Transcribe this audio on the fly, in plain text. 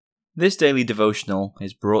This daily devotional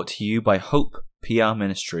is brought to you by Hope PR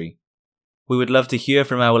Ministry. We would love to hear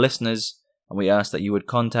from our listeners, and we ask that you would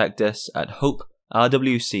contact us at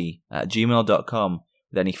hoperwc@gmail.com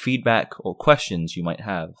with any feedback or questions you might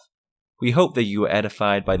have. We hope that you are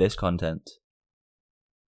edified by this content.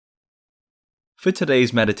 For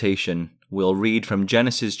today's meditation, we'll read from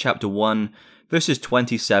Genesis chapter 1, verses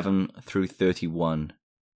 27 through 31.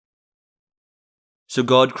 So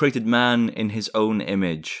God created man in his own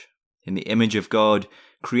image. In the image of God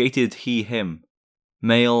created he him.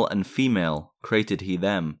 Male and female created he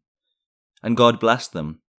them. And God blessed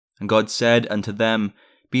them. And God said unto them,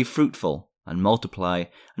 Be fruitful, and multiply,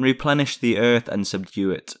 and replenish the earth, and subdue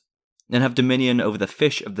it, and have dominion over the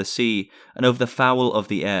fish of the sea, and over the fowl of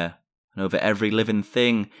the air, and over every living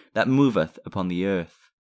thing that moveth upon the earth.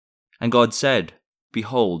 And God said,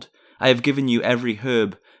 Behold, I have given you every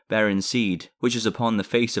herb bearing seed, which is upon the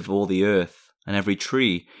face of all the earth, and every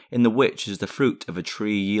tree, in the which is the fruit of a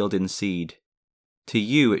tree yielding seed. To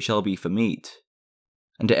you it shall be for meat.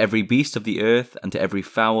 And to every beast of the earth, and to every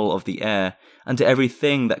fowl of the air, and to every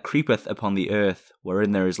thing that creepeth upon the earth,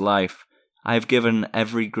 wherein there is life, I have given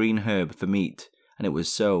every green herb for meat. And it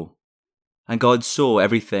was so. And God saw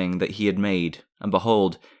everything that he had made, and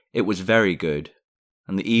behold, it was very good.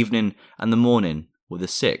 And the evening and the morning were the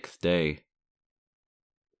 6th day.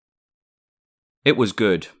 It was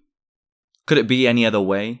good. Could it be any other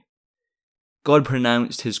way? God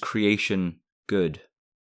pronounced his creation good.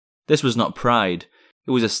 This was not pride,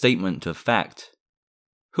 it was a statement of fact.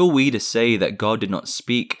 Who are we to say that God did not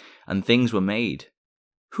speak and things were made?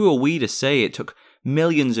 Who are we to say it took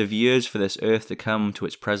millions of years for this earth to come to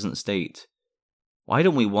its present state? Why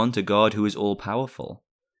don't we want a God who is all-powerful?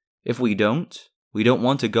 If we don't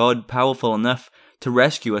want a God powerful enough to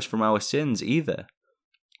rescue us from our sins either.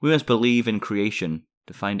 We must believe in creation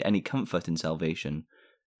to find any comfort in salvation.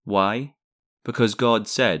 Why? Because God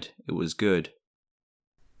said it was good.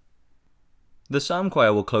 The Psalm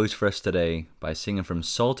Choir will close for us today by singing from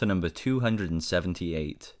Psalter number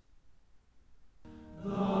 278.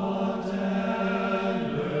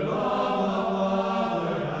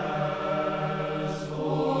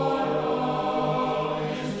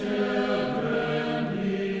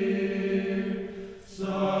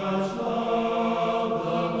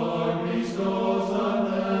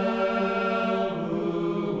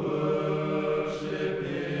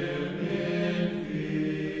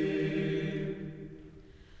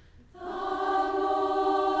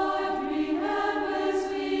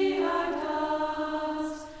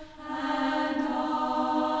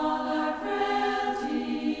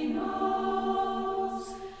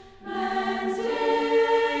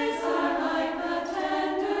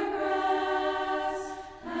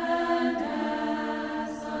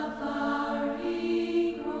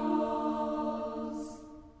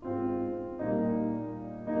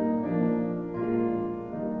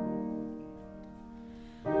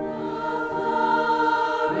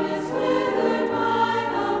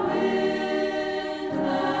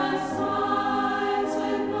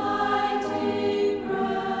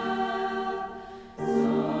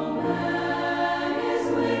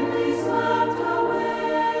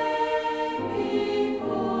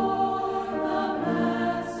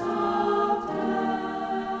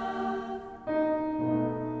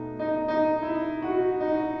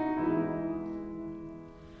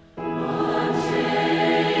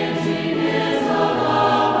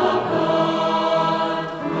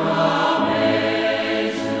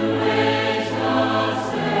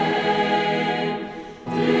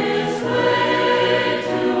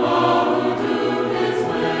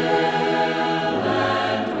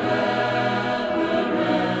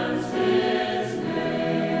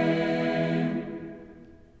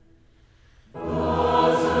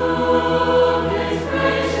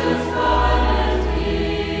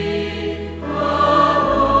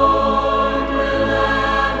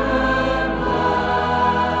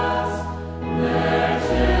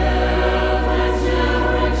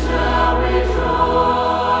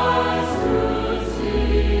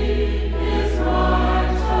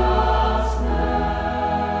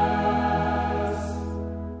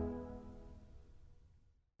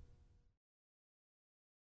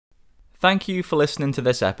 Thank you for listening to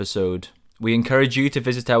this episode. We encourage you to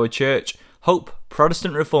visit our church, Hope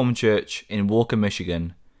Protestant Reformed Church in Walker,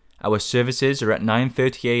 Michigan. Our services are at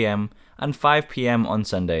 9:30 a.m. and 5 p.m. on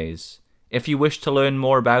Sundays. If you wish to learn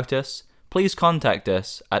more about us, please contact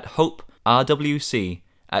us at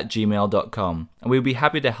hoperwc@gmail.com, and we'll be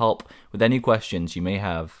happy to help with any questions you may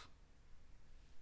have.